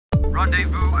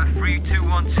Rendezvous at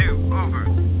 3212, over.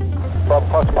 Bravo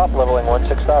Fox Papa, leveling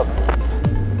 16,000.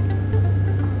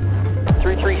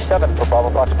 337 for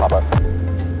Bravo Fox Papa.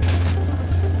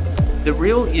 The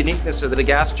real uniqueness of the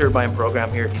gas turbine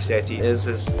program here at bcit is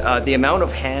the amount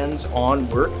of hands-on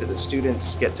work that the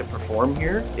students get to perform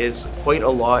here is quite a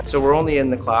lot. So we're only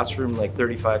in the classroom like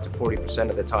 35 to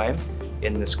 40% of the time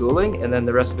in the schooling, and then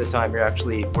the rest of the time you're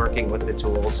actually working with the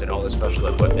tools and all the special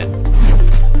equipment.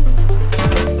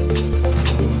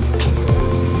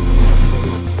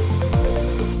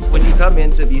 When you come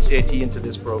into bcit, into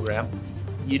this program,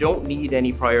 you don't need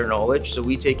any prior knowledge, so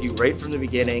we take you right from the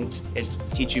beginning and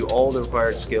teach you all the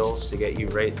required skills to get you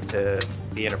right to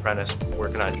be an apprentice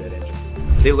working on jet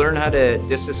engines. They learn how to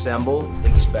disassemble,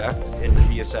 inspect, and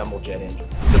reassemble jet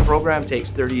engines. The program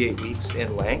takes 38 weeks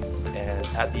in length, and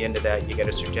at the end of that you get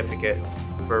a certificate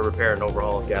for repair and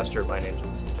overhaul of gas turbine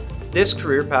engines. This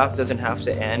career path doesn't have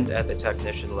to end at the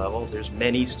technician level. There's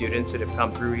many students that have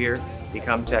come through here,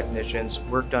 become technicians,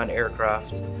 worked on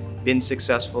aircraft, been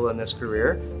successful in this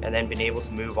career, and then been able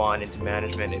to move on into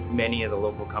management at many of the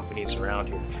local companies around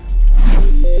here.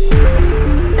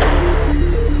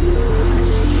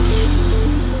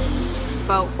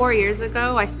 About 4 years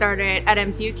ago, I started at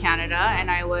MTU Canada, and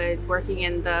I was working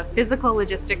in the physical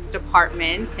logistics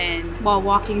department. And while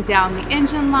walking down the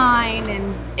engine line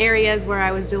and areas where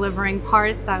I was delivering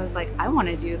parts, I was like, I want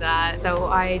to do that. So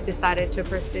I decided to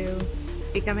pursue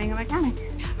becoming a mechanic.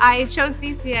 I chose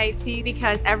bcit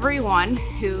because everyone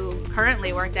who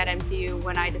currently worked at MTU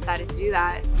when I decided to do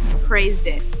that praised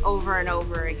it over and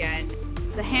over again.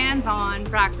 The hands-on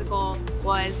practical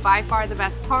was by far the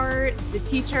best part. The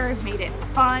teacher made it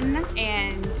fun,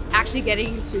 and actually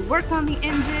getting to work on the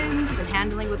engines and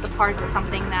handling with the parts is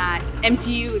something that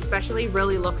MTU especially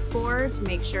really looks for to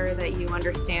make sure that you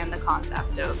understand the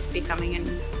concept of becoming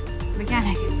a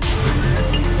mechanic.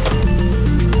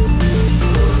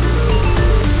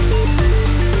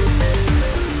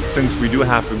 Since we do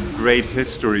have a great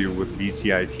history with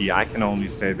bcit, I can only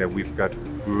say that we've got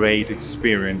great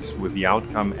experience with the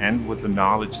outcome and with the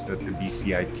knowledge that the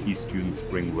bcit students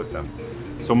bring with them.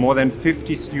 So more than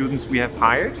 50 students we have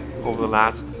hired over the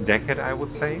last decade, I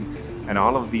would say, and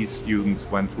all of these students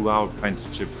went through our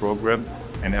apprenticeship program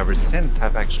and ever since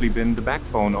have actually been the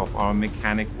backbone of our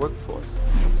mechanic workforce.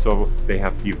 So they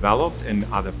have developed in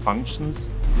other functions,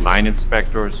 line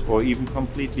inspectors, or even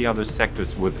completely other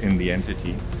sectors within the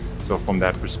entity. So from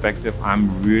that perspective,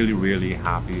 I'm really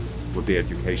happy with the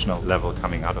educational level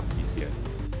coming out of bcit.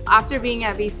 After being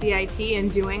at bcit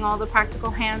and doing all the practical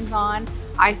hands-on,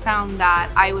 I found that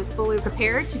I was fully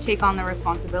prepared to take on the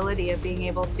responsibility of being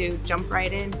able to jump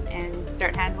right in and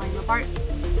start handling the parts.